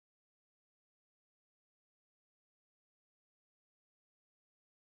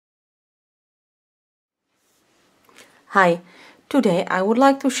Hi, today I would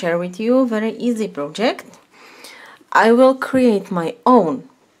like to share with you a very easy project. I will create my own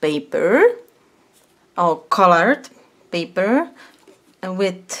paper or colored paper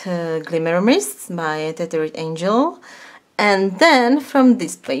with Glimmer Mist by Tattered Angel, and then from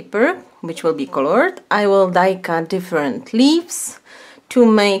this paper, which will be colored, I will die cut different leaves to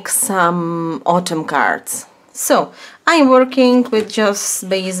make some autumn cards. So I'm working with just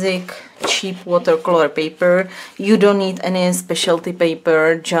basic cheap watercolor paper. You don't need any specialty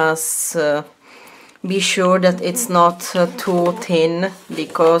paper, just be sure that it's not too thin,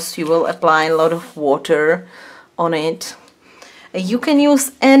 because you will apply a lot of water on it. You can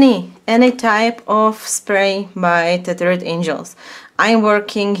use any type of spray by Tattered Angels. I'm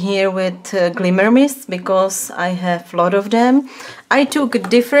working here with Glimmer Mist because I have a lot of them. I took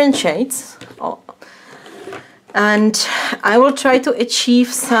different shades and I will try to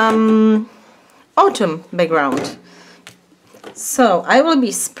achieve some autumn background. So I will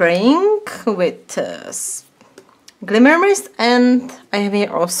be spraying with Glimmer Mist, and I have here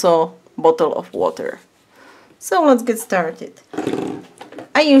also a bottle of water. So let's get started.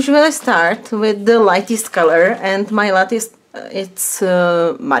 I usually start with the lightest color, and my lightest it's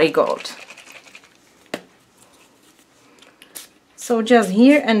marigold. So just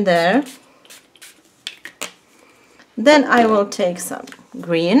here and there. Then I will take some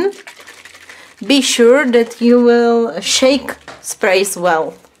green. Be sure that you will shake sprays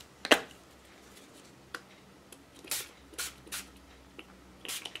well.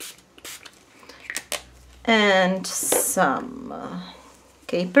 And some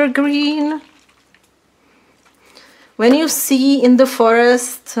caper green. When you see in the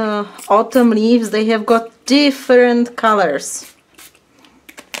forest autumn leaves, they have got different colors.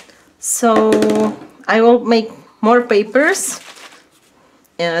 So I will make more papers.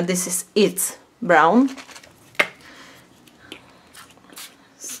 This is it, brown.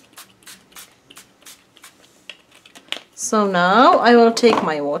 So now I will take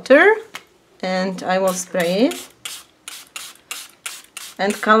my water and I will spray it,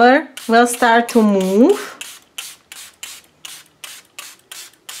 and color will start to move.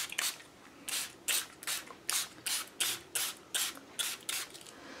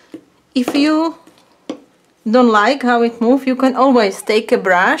 If you don't like how it moves, you can always take a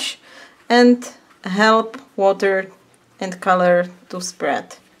brush and help water and color to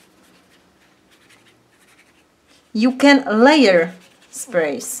spread. You can layer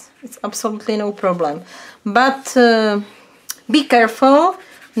sprays, it's absolutely no problem, but be careful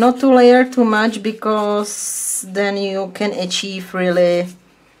not to layer too much, because then you can achieve really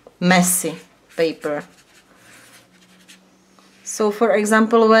messy paper. So for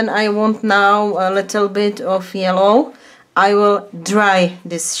example, when I want now a little bit of yellow, I will dry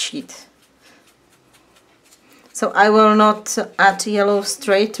this sheet. So I will not add yellow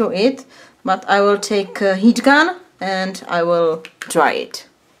straight to it, but I will take a heat gun and I will dry it.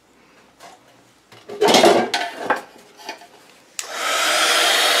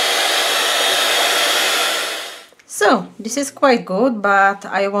 So this is quite good, but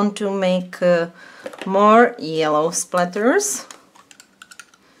I want to make more yellow splatters,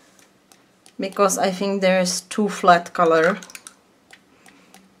 because I think there's too flat color.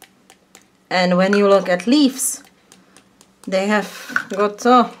 And when you look at leaves, they have got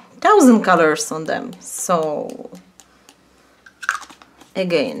 1,000 colors on them. So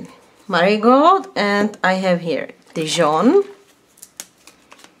again, marigold, and I have here dijon,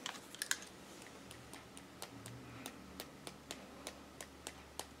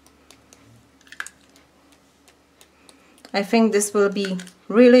 I think this will be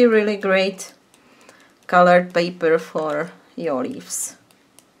really great colored paper for your leaves.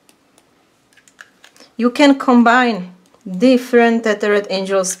 You can combine different Tattered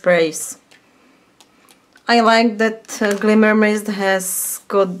Angel sprays. I like that Glimmer Mist has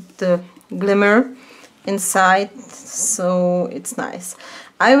got the glimmer inside, so it's nice.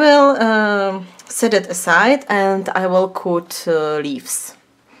 I will set it aside and I will cut leaves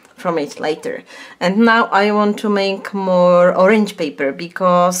from it later. And now I want to make more orange paper,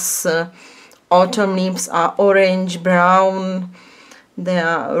 because autumn leaves are orange, brown, they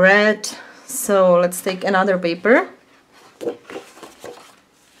are red. So let's take another paper.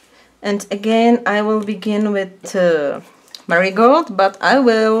 And again I will begin with marigold, but I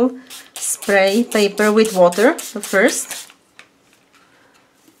will spray paper with water first.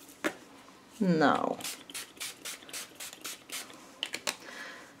 Now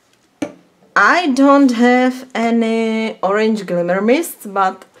I don't have any orange Glimmer Mist,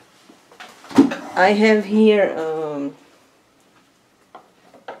 but I have here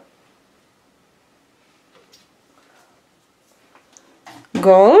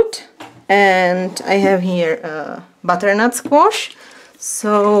gold, and I have here butternut squash,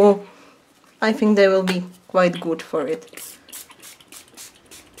 so I think they will be quite good for it.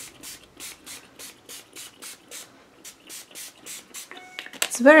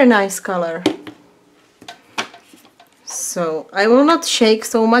 It's a very nice color. So I will not shake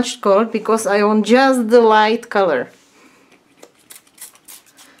so much gold because I want just the light color.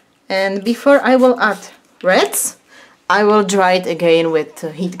 And before I will add reds, I will dry it again with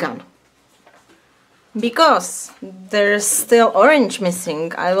a heat gun. Because there's still orange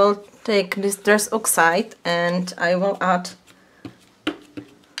missing, I will take distress oxide and I will add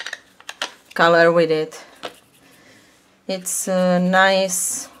color with it. It's a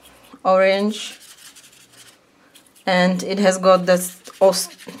nice orange and it has got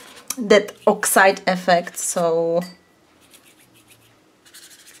that oxide effect, so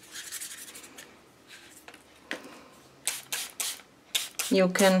you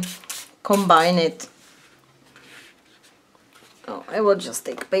can combine it. Oh, I will just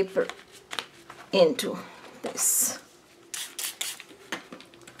take paper into this.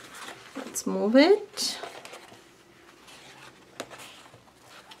 Let's move it.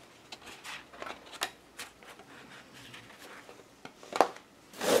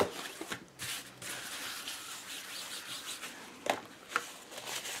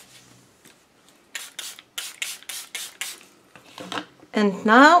 And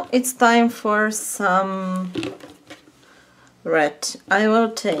now it's time for some red. I will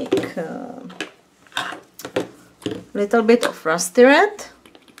take a little bit of rusty red.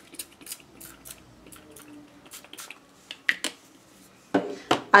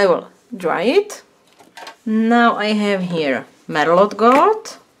 I will dry it. Now I have here merlot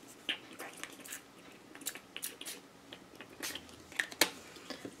gold,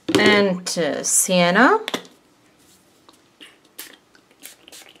 and sienna,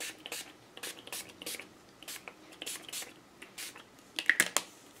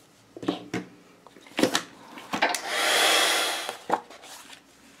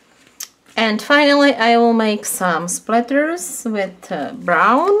 and finally I will make some splatters with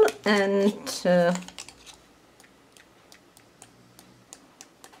brown and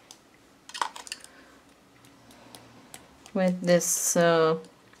with this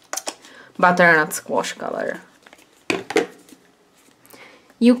butternut squash color.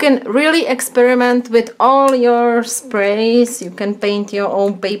 You can really experiment with all your sprays, you can paint your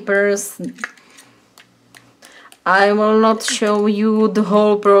own papers. I will not show you the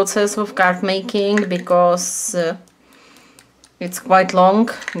whole process of card making because it's quite long.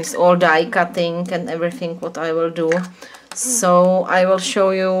 It's all die cutting and everything what I will do. So I will show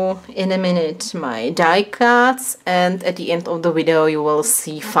you in a minute my die cuts, and at the end of the video you will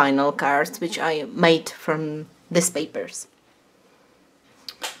see final cards which I made from these papers.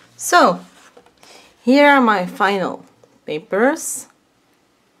 So here are my final papers.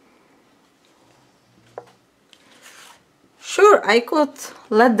 Sure, I could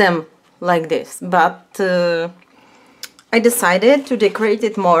let them like this, but I decided to decorate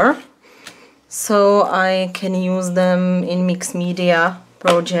it more so I can use them in mixed media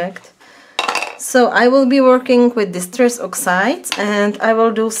project. So I will be working with distress oxides and I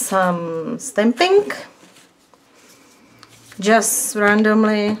will do some stamping just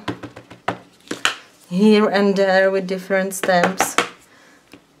randomly here and there with different stamps.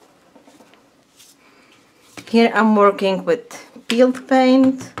 Here I'm working with peeled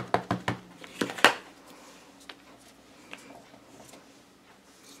paint.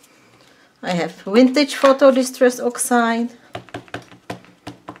 I have vintage photo distress oxide.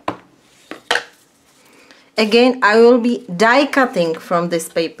 Again, I will be die cutting from these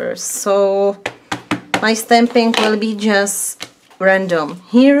papers, so my stamping will be just random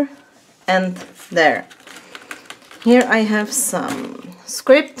here and there. Here I have some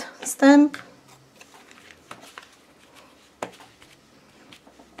script stamp.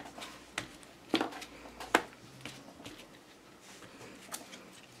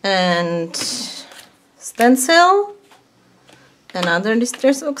 And stencil, another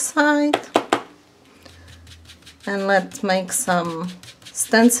distress oxide, and let's make some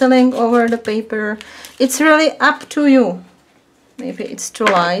stenciling over the paper. It's really up to you. Maybe it's too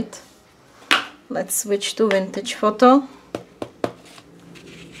light. Let's switch to vintage photo.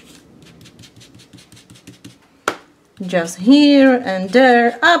 Just here and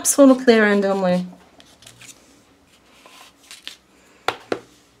there, absolutely randomly.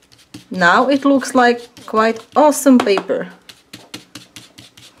 Now it looks like quite awesome paper.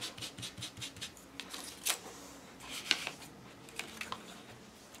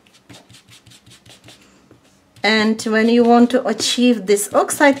 And when you want to achieve this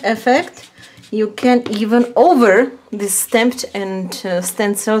oxide effect, you can even over this stamped and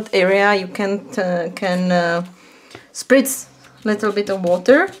stenciled area, you can spritz a little bit of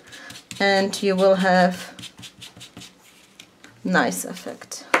water, and you will have nice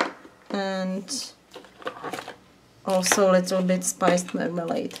effect. And also a little bit spiced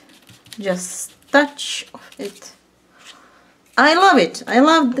marmalade, just touch of it. I love it. I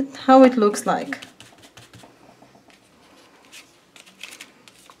love how it looks like.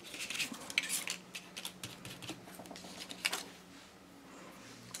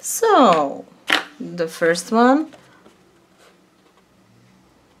 So the first one,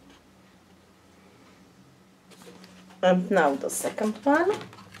 and now the second one.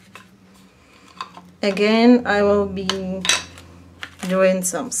 Again, I will be doing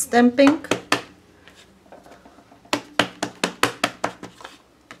some stamping.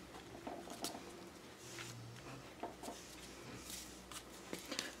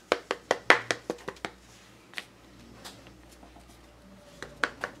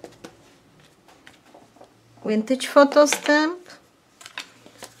 Vintage photo stamp,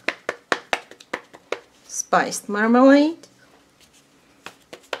 spiced marmalade,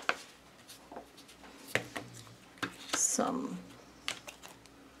 some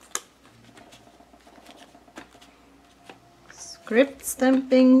script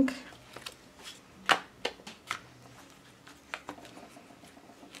stamping,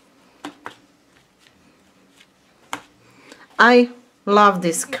 I love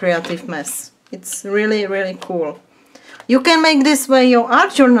this creative mess. It's really, really cool. You can make this way your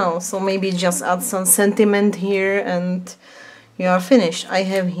art journal, so maybe just add some sentiment here and you are finished. I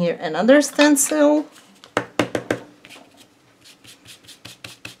have here another stencil.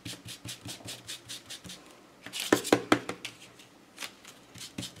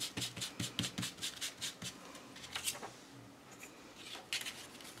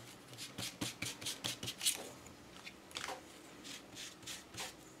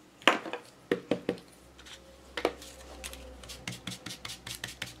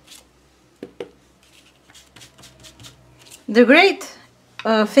 The great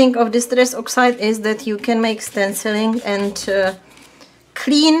thing of Distress Oxide is that you can make stenciling and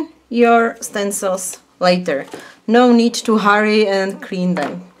clean your stencils later. No need to hurry and clean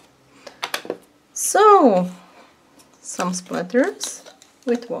them. So, some splatters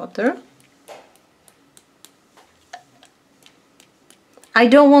with water. I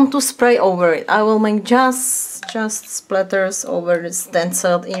don't want to spray over it. I will make just splatters over the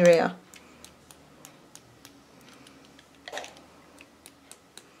stenciled area.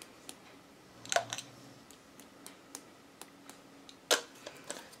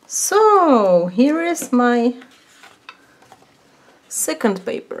 So here is my second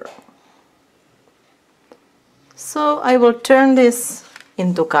paper. So I will turn this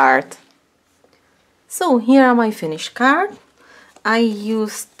into card. So here are my finished card. I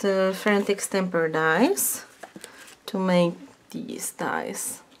used frantic stamper dies to make these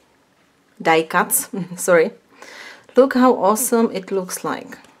dies. Die cuts, sorry. Look how awesome it looks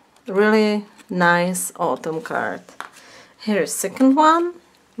like. Really nice autumn card. Here is second one.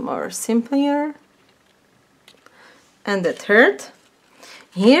 More simpler, and the third.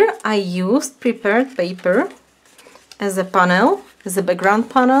 Here I used prepared paper as a panel, as a background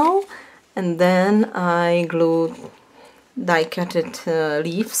panel, and then I glued die-cutted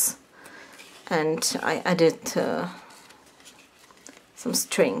leaves, and I added some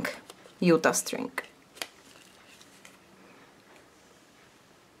string, Utah string.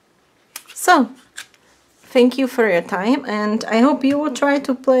 So thank you for your time, and I hope you will try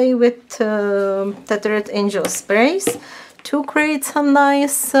to play with Tattered Angels sprays to create some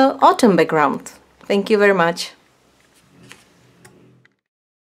nice autumn background. Thank you very much.